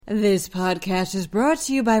This podcast is brought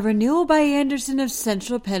to you by Renewal by Andersen of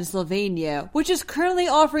Central Pennsylvania, which is currently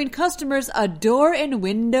offering customers a door and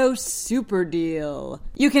window super deal.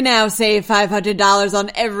 You can now save $500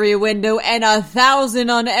 on every window and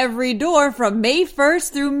 $1,000 on every door from May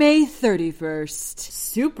 1st through May 31st.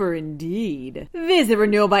 Super indeed. Visit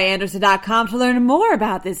renewalbyandersen.com to learn more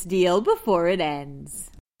about this deal before it ends.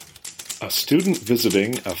 A student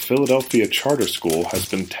visiting a Philadelphia charter school has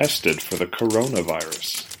been tested for the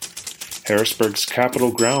coronavirus. Harrisburg's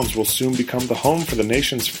Capitol grounds will soon become the home for the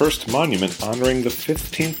nation's first monument honoring the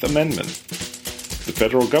 15th Amendment. The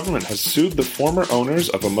federal government has sued the former owners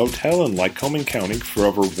of a motel in Lycoming County for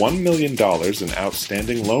over $1 million in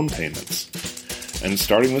outstanding loan payments. And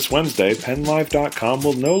starting this Wednesday, PennLive.com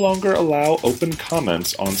will no longer allow open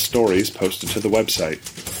comments on stories posted to the website.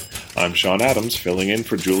 I'm Sean Adams, filling in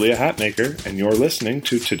for Julia Hatmaker, and you're listening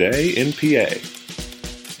to Today in PA.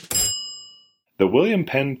 The William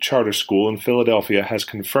Penn Charter School in Philadelphia has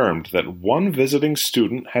confirmed that one visiting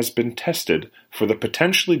student has been tested for the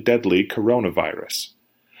potentially deadly coronavirus.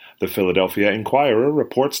 The Philadelphia Inquirer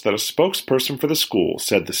reports that a spokesperson for the school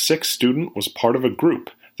said the sick student was part of a group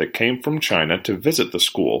that came from China to visit the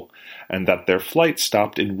school, and that their flight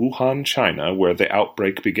stopped in Wuhan, China, where the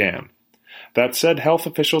outbreak began. That said, health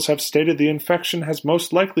officials have stated the infection has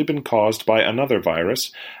most likely been caused by another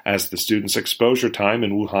virus, as the student's exposure time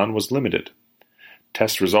in Wuhan was limited.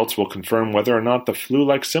 Test results will confirm whether or not the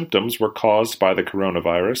flu-like symptoms were caused by the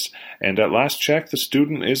coronavirus, and at last check, the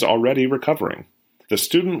student is already recovering. The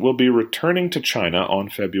student will be returning to China on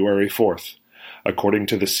February 4th. According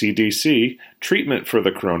to the CDC, treatment for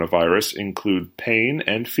the coronavirus include pain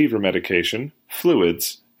and fever medication,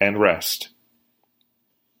 fluids, and rest.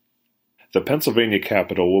 The Pennsylvania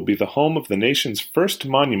Capitol will be the home of the nation's first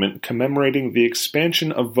monument commemorating the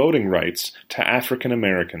expansion of voting rights to African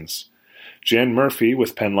Americans. Jan Murphy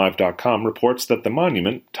with PennLive.com reports that the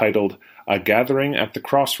monument, titled A Gathering at the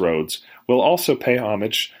Crossroads, will also pay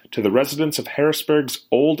homage to the residents of Harrisburg's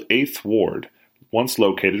Old 8th Ward, once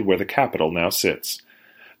located where the Capitol now sits.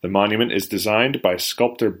 The monument is designed by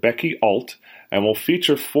sculptor Becky Alt and will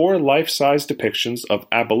feature 4 life-size depictions of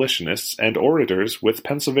abolitionists and orators with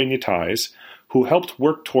Pennsylvania ties who helped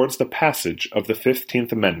work towards the passage of the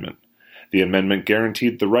 15th Amendment. The amendment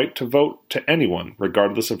guaranteed the right to vote to anyone,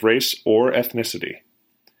 regardless of race or ethnicity.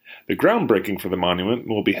 The groundbreaking for the monument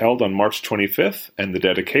will be held on March 25th, and the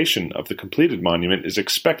dedication of the completed monument is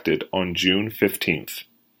expected on June 15th.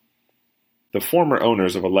 The former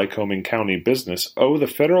owners of a Lycoming County business owe the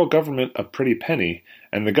federal government a pretty penny,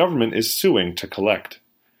 and the government is suing to collect.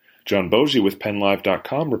 John Bogie with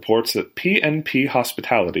PennLive.com reports that PNP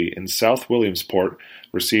Hospitality in South Williamsport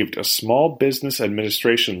received a small business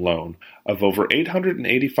administration loan of over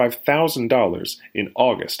 $885,000 in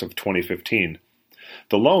August of 2015.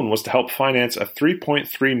 The loan was to help finance a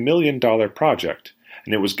 $3.3 million project,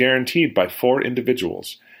 and it was guaranteed by 4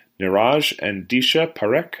 individuals, Niraj and Disha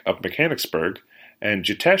Parekh of Mechanicsburg, and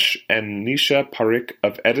Jitesh and Nisha Parikh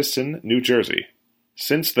of Edison, New Jersey.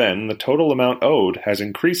 Since then, the total amount owed has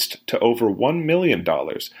increased to over $1 million,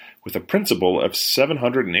 with a principal of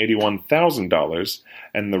 $781,000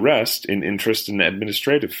 and the rest in interest and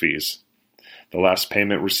administrative fees. The last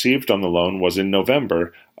payment received on the loan was in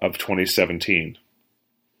November of 2017.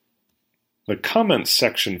 The comments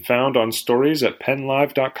section found on stories at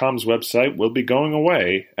PennLive.com's website will be going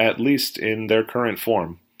away, at least in their current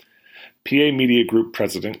form. PA Media Group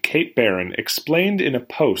President Kate Barron explained in a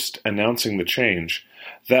post announcing the change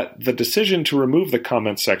that the decision to remove the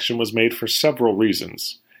comments section was made for several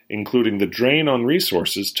reasons, including the drain on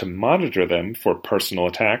resources to monitor them for personal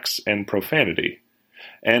attacks and profanity.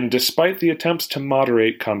 And despite the attempts to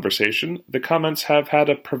moderate conversation, the comments have had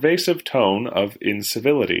a pervasive tone of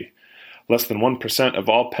incivility. Less than 1% of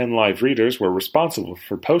all PennLive readers were responsible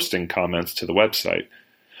for posting comments to the website.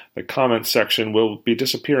 The comments section will be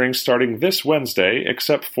disappearing starting this Wednesday,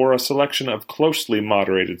 except for a selection of closely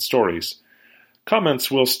moderated stories.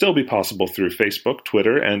 Comments will still be possible through Facebook,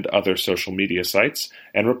 Twitter, and other social media sites,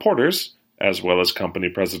 and reporters, as well as company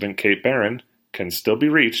president Kate Barron, can still be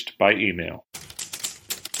reached by email.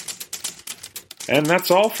 And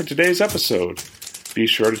that's all for today's episode. Be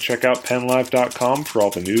sure to check out PennLive.com for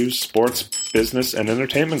all the news, sports, business, and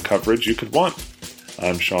entertainment coverage you could want.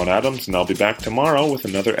 I'm Sean Adams, and I'll be back tomorrow with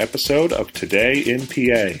another episode of Today in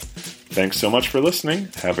PA. Thanks so much for listening.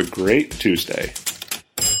 Have a great Tuesday.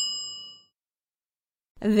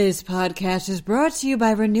 This podcast is brought to you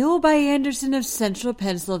by Renewal by Andersen of Central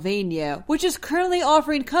Pennsylvania, which is currently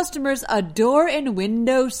offering customers a door and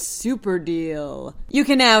window super deal. You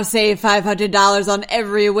can now save $500 on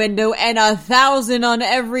every window and $1,000 on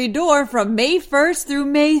every door from May 1st through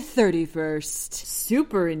May 31st.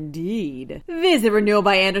 Super indeed. Visit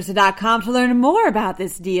renewalbyandersen.com to learn more about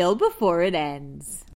this deal before it ends.